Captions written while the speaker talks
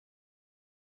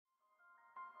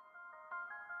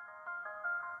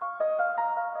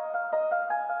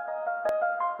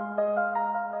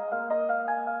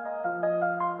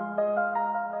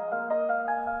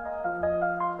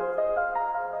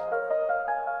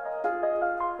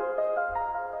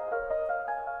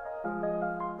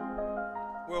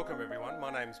Welcome everyone,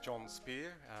 my name's John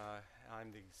Spoehr.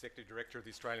 I'm the Executive Director of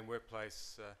the Australian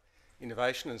Workplace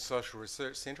Innovation and Social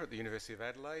Research Centre at the University of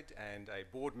Adelaide and a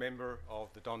board member of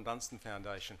the Dunstan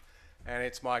Foundation. And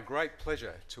it's my great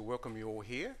pleasure to welcome you all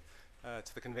here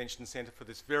to the Convention Centre for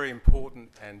this very important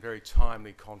and very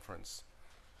timely conference.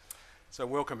 So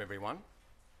welcome everyone.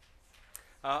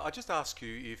 I just ask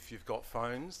you, if you've got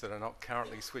phones that are not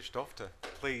currently switched off, to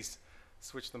please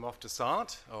switch them off to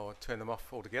silent or turn them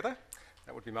off altogether.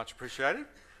 That would be much appreciated.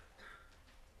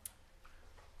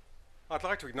 I'd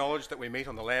like to acknowledge that we meet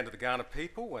on the land of the Kaurna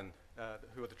people and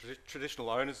who are the traditional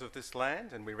owners of this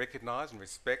land, and we recognise and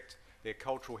respect their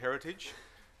cultural heritage,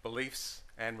 beliefs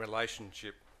and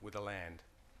relationship with the land.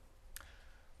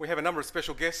 We have a number of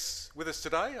special guests with us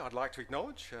today. I'd like to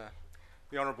acknowledge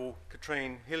the Honourable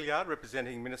Katrine Hildyard,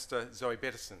 representing Minister Zoe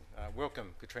Bettison.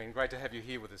 Welcome, Katrine. Great to have you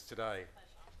here with us today.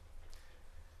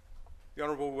 The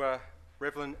Honourable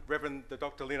Reverend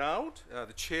Dr. Reynell,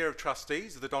 the Chair of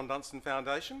Trustees of the Dunstan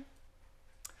Foundation.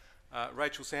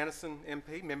 Rachel Sanderson,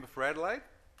 MP, Member for Adelaide.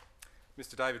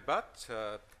 Mr. David Butt,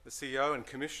 the CEO and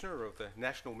Commissioner of the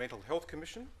National Mental Health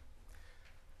Commission.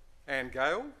 Anne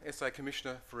Gale, SA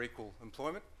Commissioner for Equal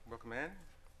Employment. Welcome, Anne.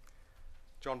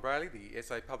 John Brayley, the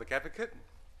SA Public Advocate.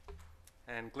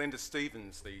 And Glenda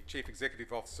Stevens, the Chief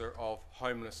Executive Officer of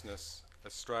Homelessness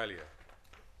Australia.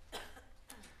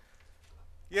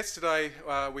 Yesterday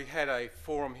we had a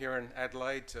forum here in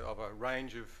Adelaide of a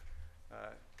range of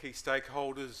key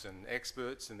stakeholders and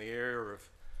experts in the area of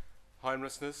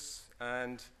homelessness,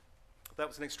 and that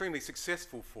was an extremely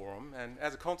successful forum, and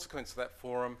as a consequence of that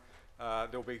forum there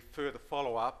will be further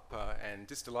follow-up and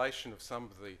distillation of some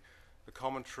of the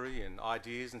commentary and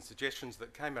ideas and suggestions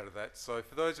that came out of that. So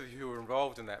for those of you who were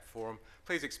involved in that forum,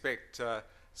 please expect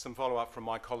some follow-up from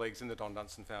my colleagues in the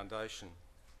Dunstan Foundation.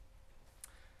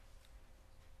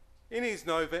 In his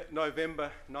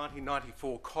November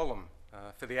 1994 column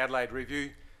for the Adelaide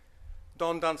Review,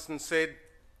 Don Dunstan said,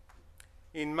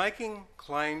 "In making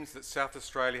claims that South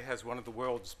Australia has one of the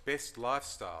world's best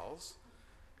lifestyles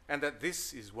and that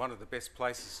this is one of the best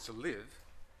places to live,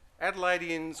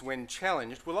 Adelaideans, when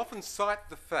challenged, will often cite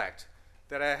the fact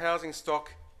that our housing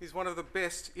stock is one of the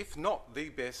best, if not the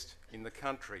best, in the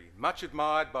country, much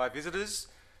admired by visitors,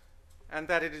 and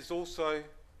that it is also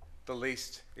the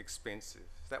least expensive."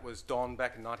 That was Don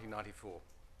back in 1994.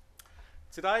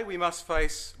 Today we must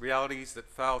face realities that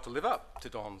fail to live up to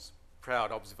Don's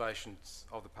proud observations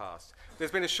of the past.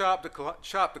 There's been a sharp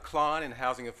decline in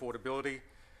housing affordability,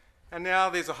 and now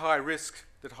there's a high risk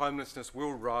that homelessness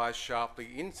will rise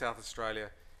sharply in South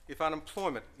Australia if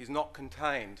unemployment is not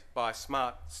contained by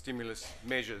smart stimulus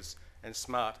measures and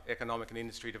smart economic and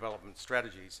industry development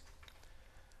strategies.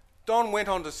 Don went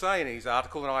on to say in his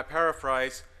article, and I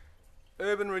paraphrase,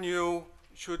 "Urban renewal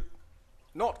should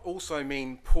not also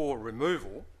mean poor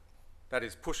removal, that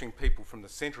is pushing people from the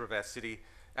centre of our city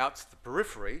out to the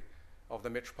periphery of the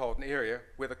metropolitan area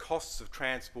where the costs of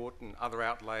transport and other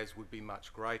outlays would be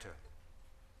much greater."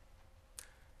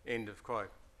 End of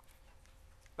quote.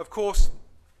 Of course,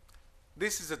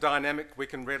 this is a dynamic we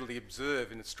can readily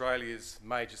observe in Australia's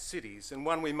major cities, and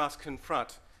one we must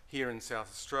confront here in South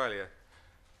Australia.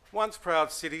 Once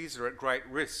proud cities are at great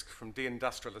risk from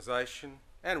deindustrialisation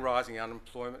and rising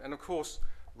unemployment, and of course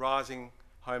rising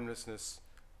homelessness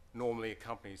normally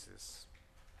accompanies this.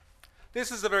 This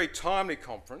is a very timely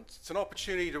conference. It's an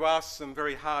opportunity to ask some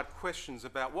very hard questions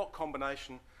about what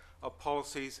combination of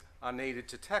policies are needed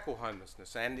to tackle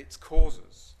homelessness and its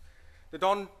causes. The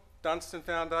Dunstan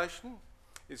Foundation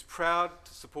is proud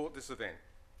to support this event.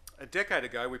 A decade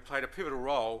ago we played a pivotal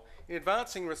role in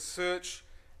advancing research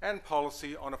and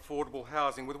policy on affordable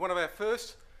housing with one of our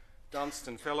first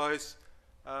Dunstan Fellows,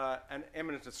 an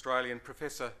eminent Australian,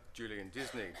 Professor Julian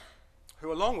Disney,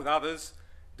 who along with others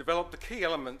developed the key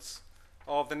elements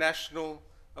of the National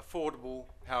Affordable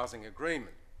Housing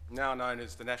Agreement, now known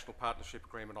as the National Partnership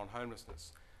Agreement on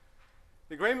Homelessness.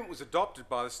 The agreement was adopted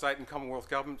by the state and Commonwealth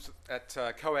governments at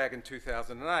COAG in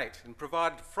 2008 and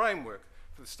provided a framework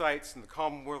for the states and the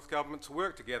Commonwealth government to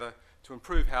work together to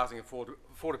improve housing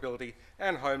affordability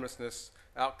and homelessness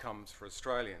outcomes for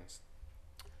Australians.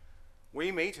 We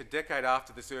meet a decade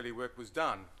after this early work was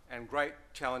done, and great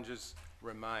challenges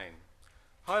remain.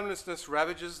 Homelessness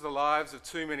ravages the lives of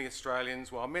too many Australians,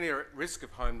 while many are at risk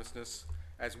of homelessness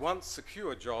as once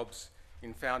secure jobs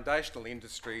in foundational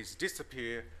industries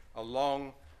disappear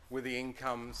along with the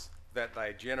incomes that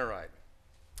they generate.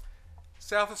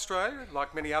 South Australia,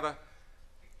 like many other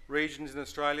regions in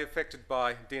Australia affected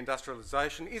by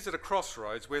deindustrialisation, is at a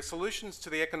crossroads where solutions to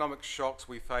the economic shocks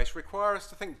we face require us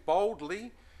to think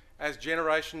boldly, as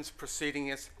generations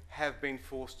preceding us have been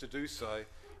forced to do so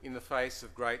in the face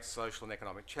of great social and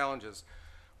economic challenges.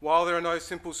 While there are no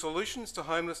simple solutions to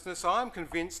homelessness, I am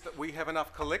convinced that we have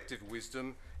enough collective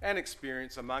wisdom and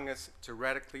experience among us to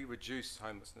radically reduce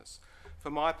homelessness.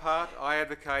 For my part, I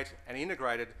advocate an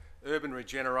integrated urban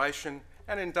regeneration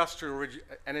and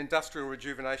industrial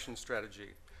rejuvenation strategy.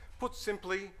 Put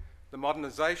simply, the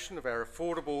modernisation of our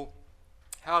affordable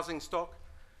housing stock,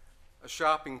 a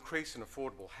sharp increase in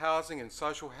affordable housing and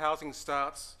social housing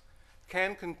starts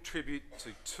can contribute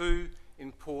to two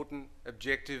important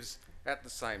objectives at the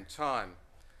same time.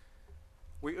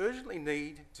 We urgently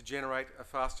need to generate a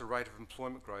faster rate of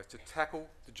employment growth to tackle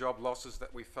the job losses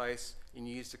that we face in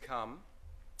years to come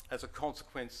as a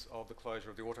consequence of the closure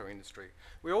of the auto industry.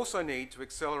 We also need to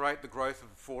accelerate the growth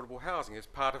of affordable housing as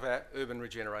part of our urban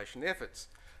regeneration efforts.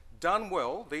 Done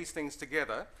well, these things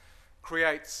together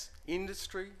creates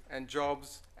industry and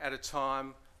jobs at a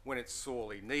time when it's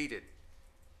sorely needed.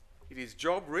 It is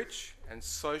job-rich and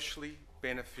socially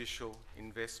beneficial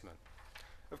investment.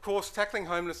 Of course, tackling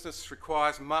homelessness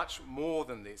requires much more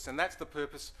than this, and that's the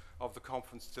purpose of the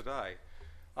conference today.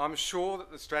 I'm sure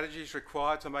that the strategies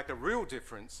required to make a real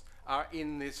difference are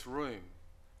in this room,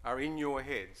 are in your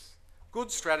heads.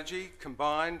 Good strategy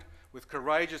combined with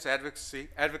courageous advocacy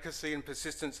and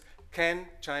persistence can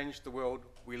change the world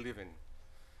we live in.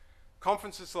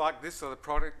 Conferences like this are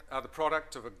the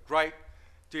product of a great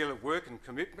deal of work and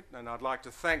commitment, and I'd like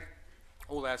to thank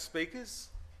all our speakers.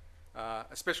 A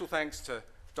special thanks to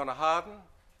Donna Harden,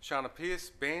 Shana Pearce,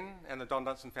 Ben and the Don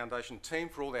Dunstan Foundation team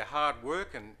for all their hard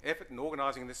work and effort in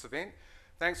organising this event.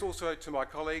 Thanks also to my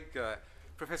colleague,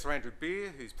 Professor Andrew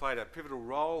Beer, who's played a pivotal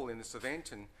role in this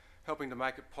event and helping to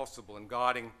make it possible and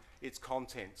guiding its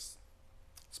contents.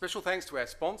 Special thanks to our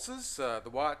sponsors, the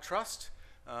Wyatt Trust,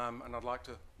 and I'd like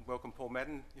to welcome Paul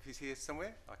Madden if he's here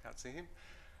somewhere. I can't see him.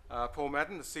 Paul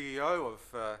Madden, the CEO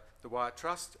of the Wyatt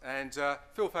Trust, and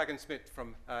Phil Fagan-Smith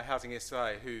from Housing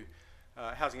SA, who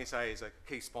Housing SA is a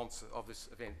key sponsor of this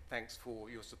event. Thanks for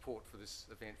your support for this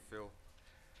event, Phil.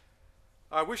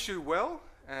 I wish you well,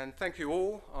 and thank you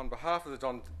all on behalf of the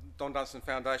Don Dunstan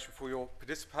Foundation for your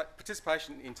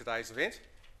participation in today's event.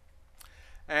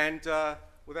 And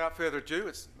without further ado,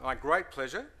 it's my great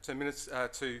pleasure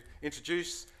to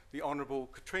introduce the Honourable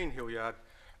Katrine Hildyard,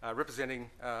 representing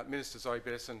Minister Zoe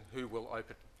Bettison, who will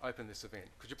open this event.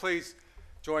 Could you please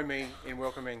join me in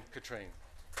welcoming Katrine?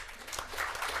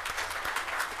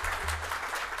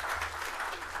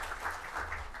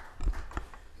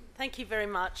 Thank you very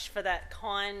much for that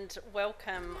kind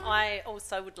welcome. I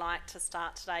also would like to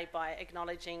start today by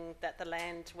acknowledging that the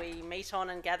land we meet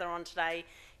on and gather on today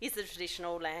is the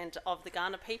traditional land of the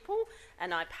Kaurna people,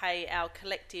 and I pay our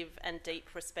collective and deep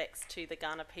respects to the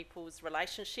Kaurna people's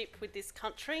relationship with this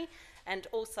country, and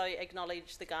also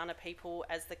acknowledge the Kaurna people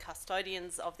as the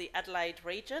custodians of the Adelaide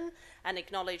region, and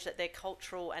acknowledge that their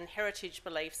cultural and heritage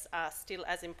beliefs are still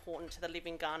as important to the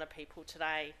living Kaurna people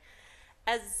today.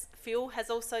 As Phil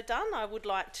has also done, I would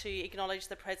like to acknowledge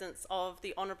the presence of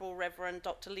the Honourable Reverend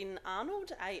Dr. Lynn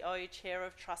Arnold, AO Chair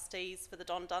of Trustees for the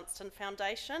Don Dunstan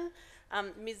Foundation,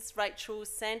 Ms Rachel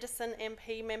Sanderson,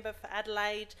 MP Member for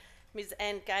Adelaide, Ms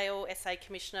Anne Gale, SA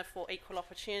Commissioner for Equal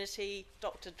Opportunity,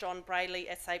 Dr John Brayley,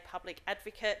 SA Public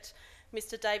Advocate,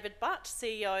 Mr David Butt,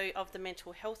 CEO of the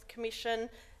Mental Health Commission,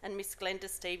 and Ms Glenda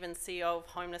Stevens, CEO of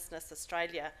Homelessness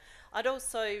Australia. I'd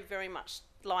also very much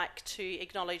like to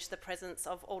acknowledge the presence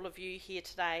of all of you here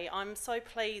today. I'm so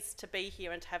pleased to be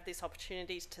here and to have this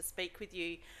opportunity to speak with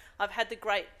you. I've had the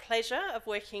great pleasure of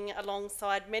working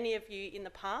alongside many of you in the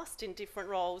past in different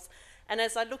roles, and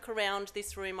as I look around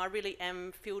this room, I really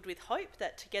am filled with hope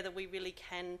that together we really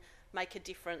can make a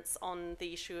difference on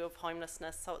the issue of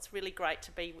homelessness. So it's really great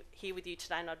to be here with you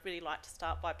today, and I'd really like to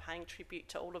start by paying tribute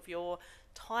to all of your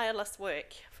tireless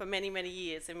work for many, many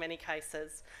years in many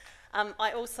cases.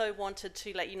 I also wanted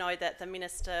to let you know that the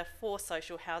Minister for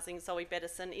Social Housing, Zoe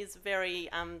Bettison, is very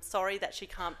sorry that she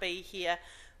can't be here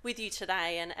with you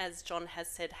today, and as John has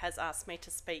said, has asked me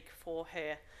to speak for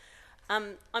her.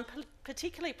 I'm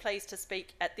particularly pleased to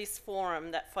speak at this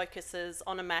forum that focuses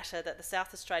on a matter that the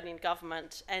South Australian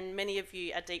Government and many of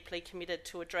you are deeply committed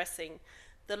to addressing: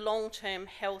 the long-term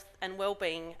health and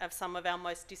well-being of some of our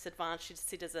most disadvantaged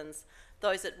citizens,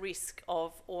 those at risk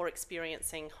of or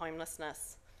experiencing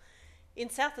homelessness. In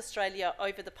South Australia,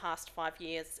 over the past 5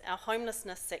 years, our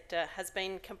homelessness sector has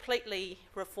been completely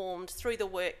reformed through the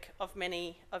work of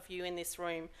many of you in this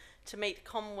room to meet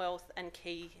Commonwealth and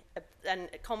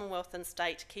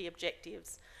state key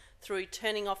objectives through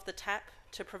turning off the tap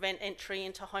to prevent entry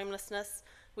into homelessness,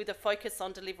 with a focus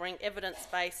on delivering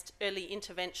evidence-based early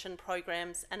intervention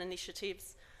programs and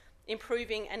initiatives,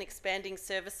 improving and expanding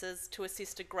services to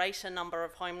assist a greater number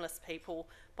of homeless people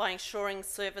by ensuring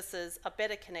services are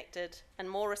better connected and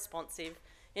more responsive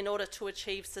in order to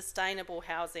achieve sustainable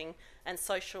housing and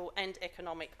social and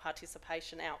economic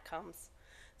participation outcomes.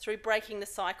 Through breaking the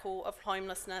cycle of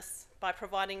homelessness by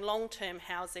providing long-term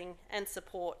housing and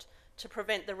support to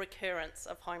prevent the recurrence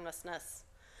of homelessness.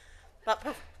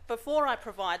 But before I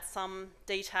provide some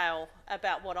detail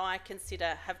about what I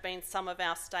consider have been some of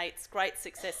our state's great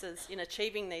successes in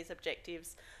achieving these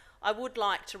objectives, I would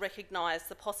like to recognise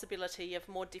the possibility of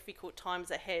more difficult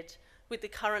times ahead with the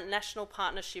current National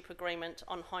Partnership Agreement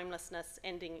on Homelessness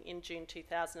ending in June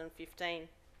 2015.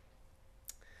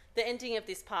 The ending of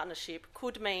this partnership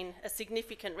could mean a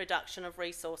significant reduction of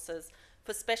resources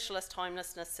for specialist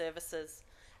homelessness services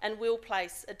and will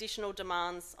place additional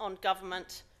demands on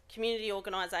government, community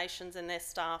organisations and their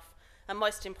staff, and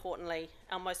most importantly,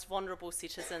 our most vulnerable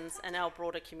citizens and our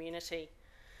broader community.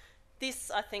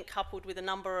 This, I think, coupled with a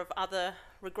number of other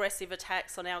regressive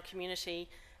attacks on our community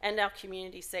and our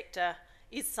community sector,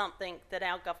 is something that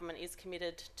our government is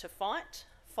committed to fight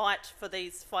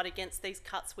against these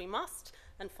cuts we must,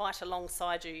 and fight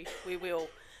alongside you we will.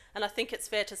 And I think it's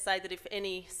fair to say that if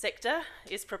any sector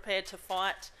is prepared to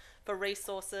fight for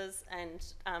resources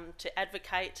and to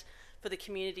advocate for the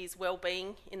community's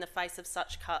well-being in the face of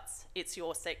such cuts, it's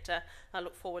your sector. I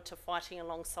look forward to fighting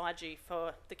alongside you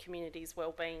for the community's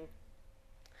well-being.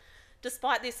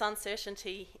 Despite this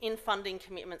uncertainty in funding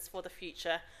commitments for the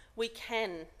future, we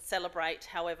can celebrate,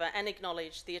 however, and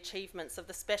acknowledge the achievements of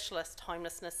the specialist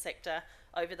homelessness sector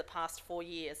over the past 4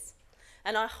 years.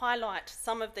 And I highlight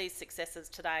some of these successes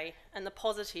today and the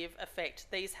positive effect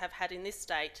these have had in this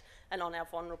state and on our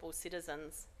vulnerable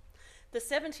citizens. The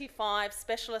 75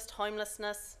 specialist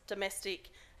homelessness,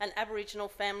 domestic and Aboriginal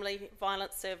family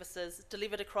violence services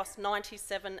delivered across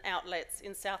 97 outlets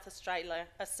in South Australia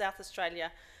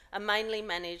are mainly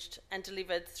managed and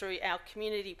delivered through our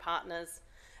community partners,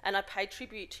 and I pay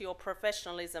tribute to your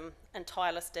professionalism and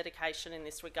tireless dedication in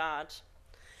this regard.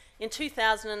 In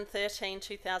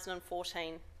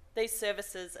 2013-2014, these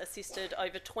services assisted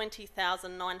over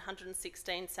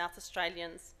 20,916 South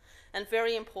Australians, and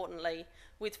very importantly,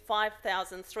 with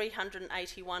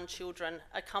 5,381 children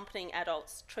accompanying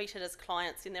adults treated as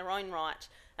clients in their own right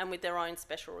and with their own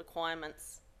special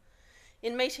requirements.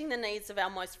 In meeting the needs of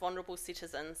our most vulnerable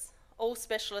citizens, all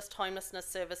specialist homelessness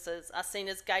services are seen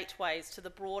as gateways to the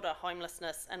broader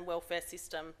homelessness and welfare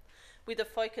system, with a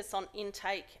focus on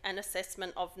intake and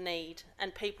assessment of need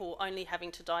and people only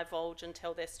having to divulge and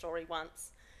tell their story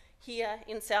once. Here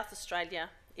in South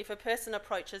Australia, if a person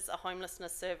approaches a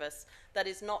homelessness service that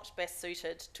is not best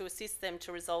suited to assist them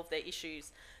to resolve their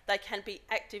issues, they can be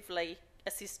actively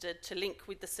assisted to link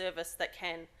with the service that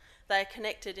can. They are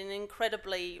connected in an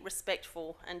incredibly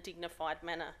respectful and dignified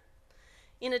manner.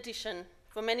 In addition,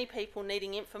 for many people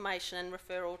needing information and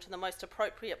referral to the most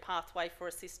appropriate pathway for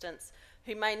assistance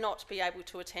who may not be able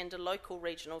to attend a local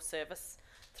regional service,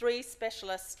 3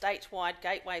 specialist statewide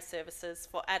gateway services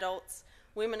for adults,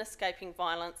 women escaping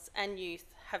violence and youth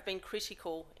have been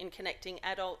critical in connecting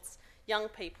adults, young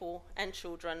people and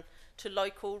children to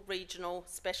local regional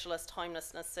specialist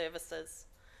homelessness services.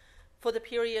 For the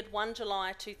period 1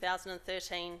 July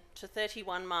 2013 to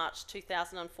 31 March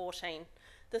 2014,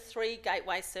 the 3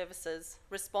 gateway services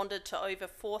responded to over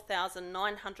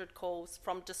 4,900 calls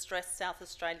from distressed South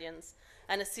Australians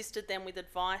and assisted them with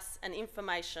advice and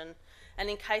information, and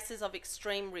in cases of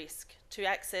extreme risk, to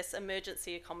access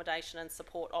emergency accommodation and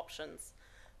support options.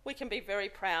 We can be very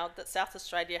proud that South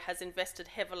Australia has invested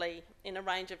heavily in a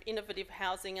range of innovative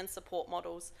housing and support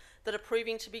models that are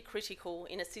proving to be critical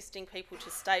in assisting people to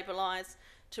stabilise,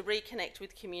 to reconnect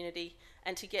with community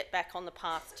and to get back on the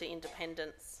path to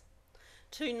independence.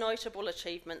 2 notable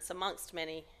achievements amongst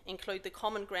many include the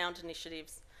Common Ground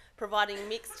initiatives, providing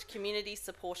mixed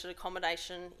community-supported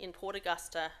accommodation in Port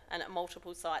Augusta and at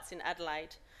multiple sites in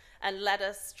Adelaide, and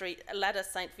Ladder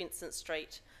St Vincent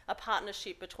Street, a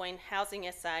partnership between Housing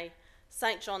SA,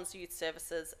 St John's Youth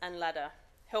Services and Ladder,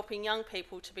 helping young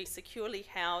people to be securely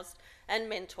housed and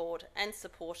mentored and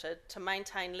supported to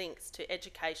maintain links to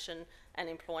education and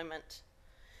employment.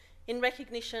 In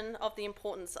recognition of the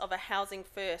importance of a housing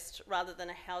first rather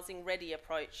than a housing ready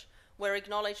approach, where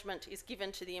acknowledgement is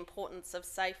given to the importance of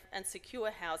safe and secure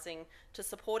housing to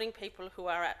supporting people who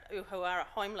are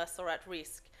homeless or at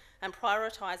risk, and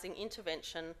prioritising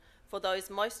intervention for those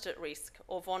most at risk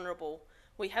or vulnerable,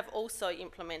 we have also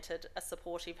implemented a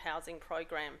supportive housing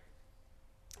program.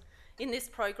 In this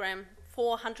program,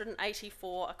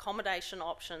 484 accommodation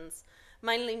options,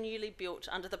 mainly newly built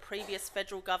under the previous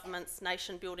federal government's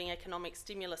Nation Building Economic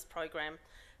Stimulus program,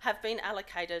 have been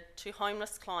allocated to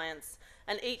homeless clients,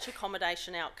 and each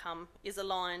accommodation outcome is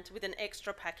aligned with an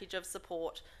extra package of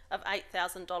support of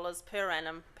 $8,000 per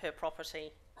annum per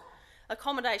property.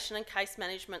 Accommodation and case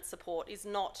management support is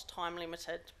not time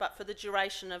limited, but for the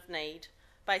duration of need,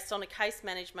 based on a case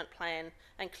management plan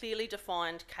and clearly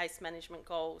defined case management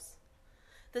goals.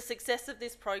 The success of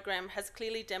this program has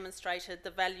clearly demonstrated the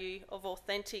value of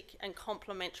authentic and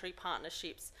complementary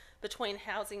partnerships between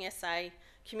Housing SA,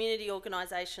 community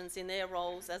organisations in their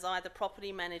roles as either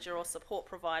property manager or support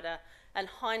provider, and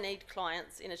high-need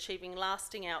clients in achieving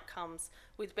lasting outcomes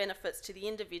with benefits to the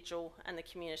individual and the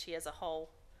community as a whole.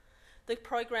 The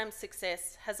program's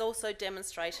success has also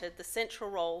demonstrated the central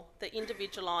role that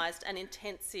individualised and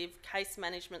intensive case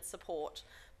management support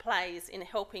plays in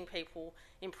helping people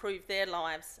improve their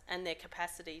lives and their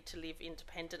capacity to live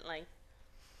independently.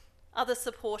 Other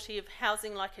supportive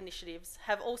housing-like initiatives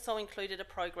have also included a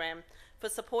program for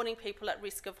supporting people at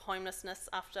risk of homelessness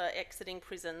after exiting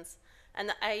prisons, and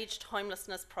the Aged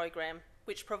Homelessness program,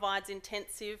 which provides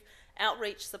intensive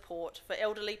outreach support for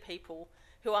elderly people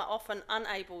who are often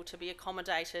unable to be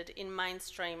accommodated in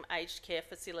mainstream aged care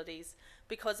facilities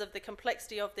because of the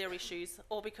complexity of their issues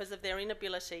or because of their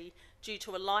inability, due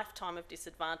to a lifetime of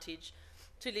disadvantage,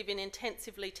 to live in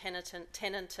intensively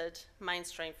tenanted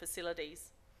mainstream facilities.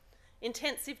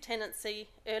 Intensive tenancy,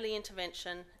 early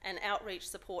intervention and outreach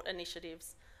support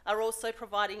initiatives are also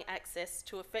providing access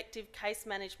to effective case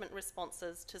management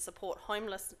responses to support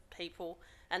homeless people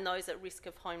and those at risk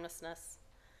of homelessness.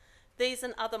 These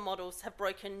and other models have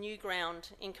broken new ground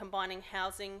in combining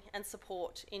housing and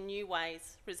support in new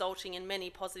ways, resulting in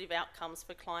many positive outcomes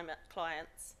for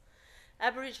clients.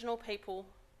 Aboriginal people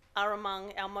are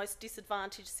among our most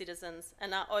disadvantaged citizens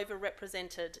and are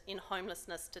overrepresented in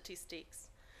homelessness statistics.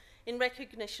 In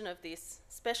recognition of this,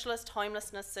 specialist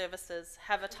homelessness services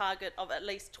have a target of at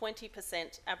least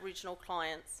 20% Aboriginal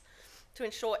clients to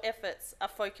ensure efforts are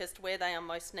focused where they are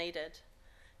most needed.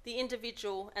 The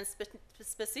individual and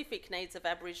specific needs of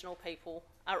Aboriginal people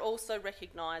are also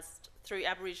recognised through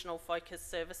Aboriginal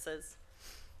focused services.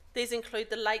 These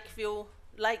include the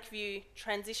Lakeview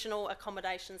Transitional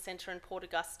Accommodation Centre in Port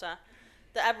Augusta,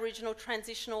 the Aboriginal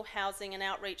Transitional Housing and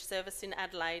Outreach Service in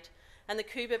Adelaide, and the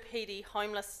Coober PD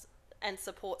Homeless and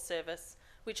Support Service,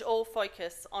 which all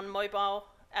focus on mobile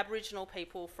Aboriginal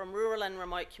people from rural and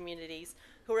remote communities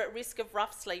who are at risk of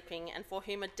rough sleeping and for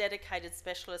whom a dedicated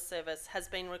specialist service has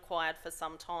been required for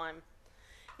some time.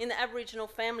 In the Aboriginal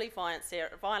family violence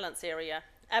area,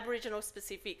 Aboriginal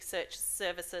specific search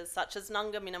services such as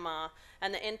Nunga Minamar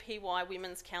and the NPY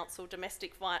Women's Council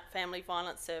Domestic Family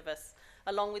Violence Service,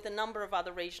 along with a number of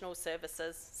other regional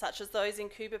services such as those in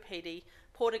Coober PD,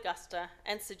 Port Augusta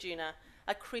and Ceduna,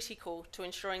 are critical to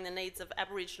ensuring the needs of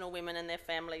Aboriginal women and their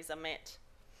families are met.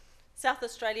 South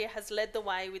Australia has led the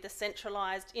way with a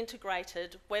centralised,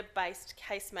 integrated, web-based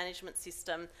case management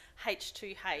system,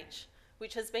 H2H,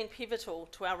 which has been pivotal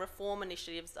to our reform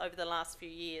initiatives over the last few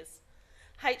years.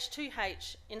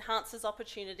 H2H enhances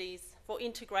opportunities for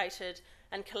integrated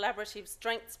and collaborative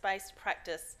strengths-based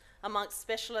practice amongst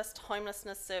specialist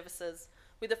homelessness services,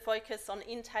 with a focus on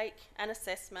intake and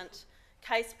assessment,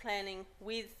 case planning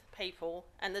with people,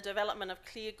 and the development of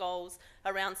clear goals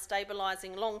around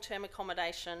stabilising long-term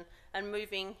accommodation and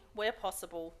moving, where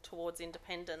possible, towards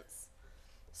independence.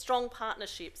 Strong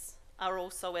partnerships are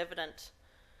also evident.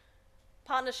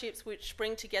 Partnerships which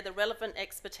bring together relevant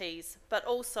expertise, but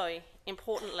also,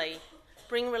 importantly,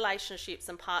 bring relationships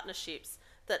and partnerships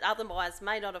that otherwise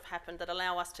may not have happened, that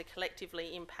allow us to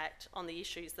collectively impact on the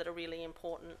issues that are really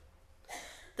important.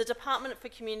 The Department for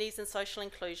Communities and Social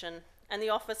Inclusion and the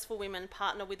Office for Women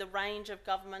partner with a range of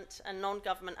government and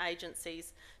non-government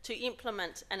agencies to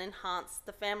implement and enhance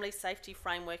the family safety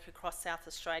framework across South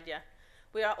Australia.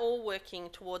 We are all working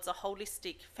towards a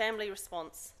holistic family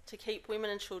response to keep women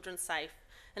and children safe,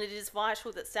 and it is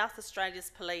vital that South Australia's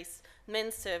police,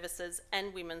 men's services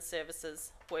and women's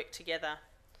services work together.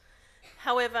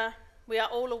 However, we are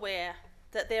all aware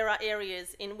that there are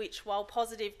areas in which, while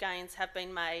positive gains have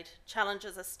been made,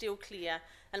 challenges are still clear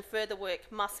and further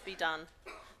work must be done,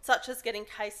 such as getting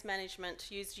case management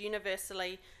used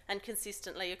universally and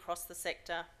consistently across the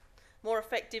sector, more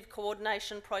effective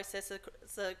coordination processes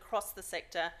across the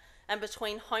sector and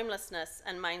between homelessness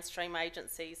and mainstream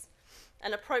agencies,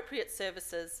 and appropriate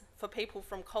services for people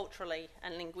from culturally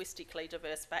and linguistically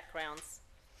diverse backgrounds.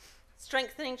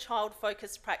 Strengthening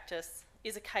child-focused practice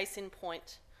is a case in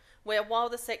point, where while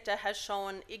the sector has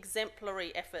shown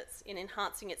exemplary efforts in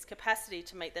enhancing its capacity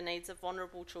to meet the needs of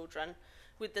vulnerable children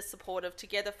with the support of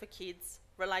Together for Kids,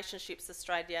 Relationships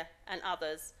Australia and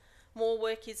others, more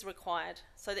work is required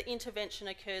so that intervention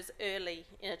occurs early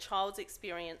in a child's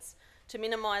experience to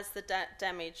minimise the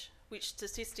damage which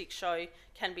statistics show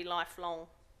can be lifelong.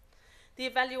 The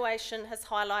evaluation has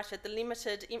highlighted the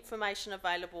limited information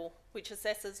available which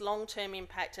assesses long-term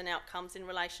impact and outcomes in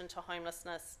relation to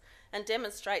homelessness and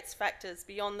demonstrates factors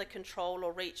beyond the control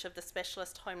or reach of the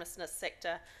specialist homelessness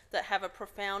sector that have a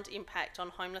profound impact on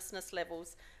homelessness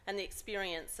levels and the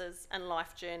experiences and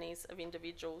life journeys of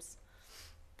individuals.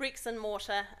 Bricks and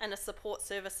mortar and a support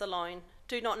service alone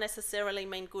do not necessarily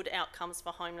mean good outcomes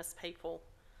for homeless people.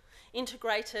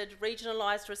 Integrated,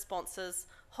 regionalised responses,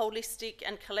 holistic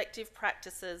and collective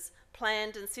practices,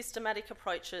 planned and systematic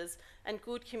approaches, and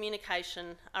good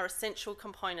communication are essential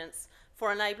components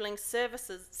for enabling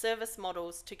service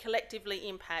models to collectively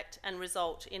impact and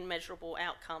result in measurable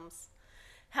outcomes.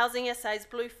 Housing SA's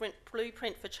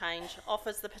blueprint for change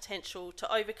offers the potential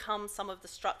to overcome some of the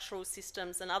structural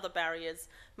systems and other barriers,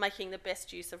 making the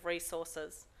best use of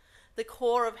resources. The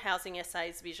core of Housing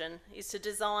SA's vision is to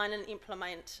design and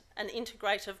implement an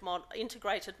integrated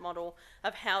model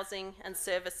of housing and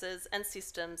services and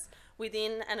systems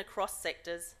within and across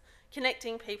sectors,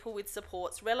 connecting people with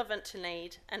supports relevant to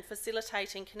need and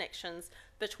facilitating connections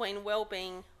between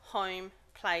wellbeing, home,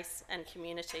 place and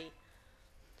community.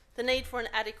 The need for an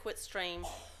adequate stream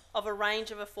of a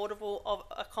range of affordable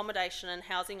accommodation and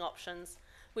housing options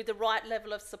with the right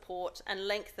level of support and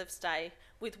length of stay,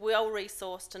 with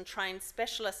well-resourced and trained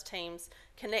specialist teams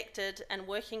connected and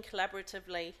working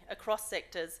collaboratively across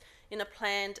sectors in a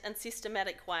planned and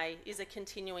systematic way is a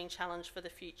continuing challenge for the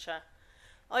future.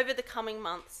 Over the coming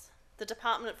months, the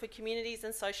Department for Communities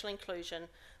and Social Inclusion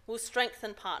will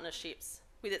strengthen partnerships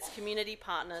with its community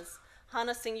partners,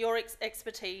 harnessing your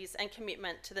expertise and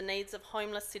commitment to the needs of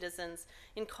homeless citizens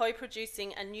in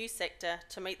co-producing a new sector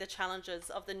to meet the challenges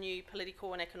of the new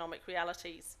political and economic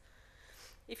realities.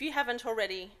 If you haven't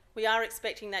already, we are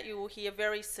expecting that you will hear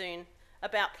very soon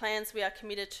about plans we are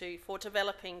committed to for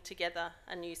developing together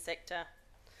a new sector.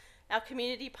 Our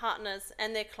community partners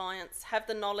and their clients have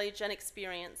the knowledge and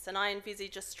experience, and I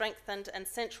envisage a strengthened and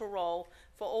central role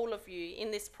for all of you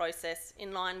in this process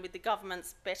in line with the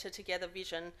government's Better Together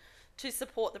vision to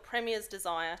support the Premier's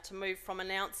desire to move from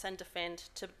announce and defend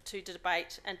to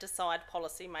debate and decide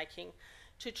policy making,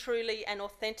 to truly and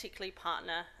authentically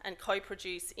partner and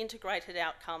co-produce integrated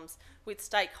outcomes with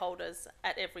stakeholders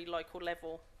at every local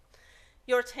level.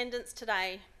 Your attendance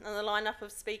today and the lineup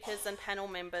of speakers and panel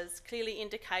members clearly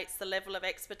indicates the level of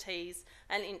expertise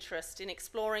and interest in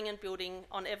exploring and building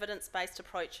on evidence-based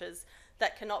approaches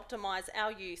that can optimise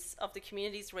our use of the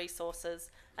community's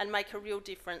resources and make a real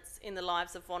difference in the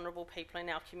lives of vulnerable people in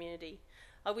our community.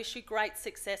 I wish you great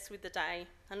success with the day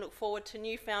and look forward to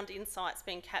newfound insights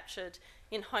being captured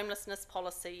in homelessness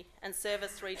policy and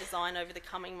service redesign over the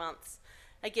coming months.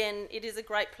 Again, it is a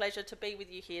great pleasure to be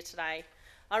with you here today.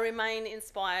 I remain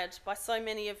inspired by so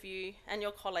many of you and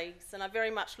your colleagues, and I very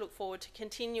much look forward to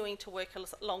continuing to work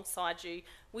alongside you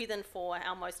with and for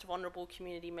our most vulnerable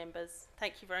community members.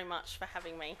 Thank you very much for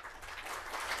having me.